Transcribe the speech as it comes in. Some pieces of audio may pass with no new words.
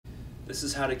This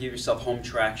is how to give yourself home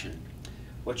traction.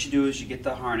 What you do is you get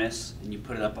the harness and you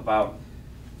put it up about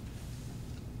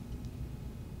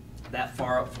that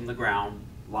far up from the ground,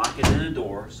 lock it in a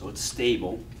door so it's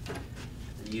stable,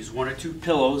 and use 1 or 2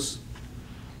 pillows,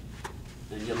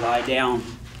 and you lie down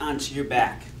onto your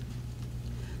back.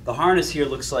 The harness here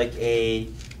looks like a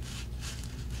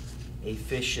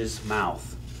fish's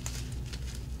mouth.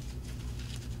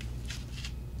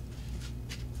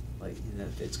 Like,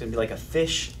 it's going to be like a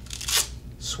fish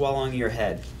swallowing your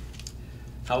head.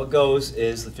 How it goes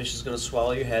is the fish is going to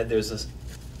swallow your head. There's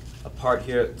a part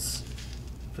here that's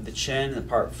for the chin and a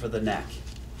part for the neck.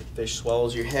 The fish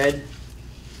swallows your head.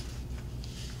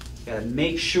 You got to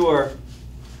make sure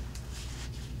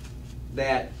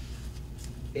that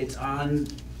it's on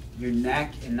your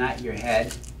neck and not your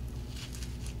head.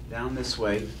 Down this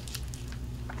way.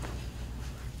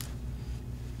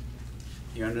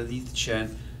 You're underneath the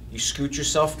chin. You scoot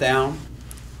yourself down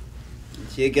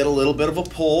until you get a little bit of a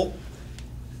pull.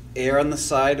 Air on the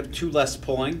side of 2 less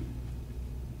pulling.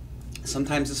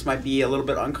 Sometimes this might be a little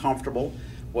bit uncomfortable.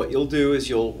 What you'll do is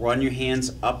you'll run your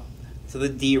hands up to the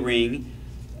D-ring,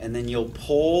 and then you'll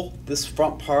pull this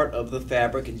front part of the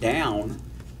fabric down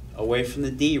away from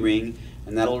the D-ring,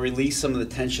 and that'll release some of the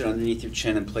tension underneath your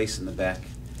chin and place in the back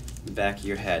of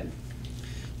your head.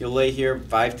 You'll lay here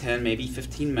 5, 10, maybe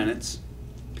 15 minutes.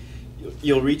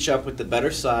 You'll reach up with the better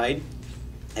side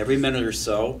every minute or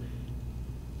so.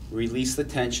 Release the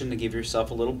tension to give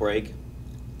yourself a little break.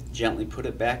 Gently put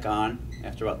it back on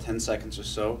after about 10 seconds or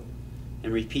so,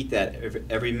 and repeat that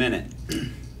every minute.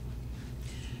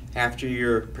 After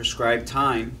your prescribed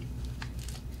time,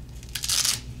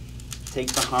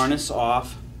 take the harness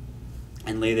off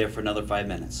and lay there for another 5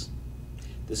 minutes.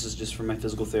 This is just for my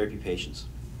physical therapy patients.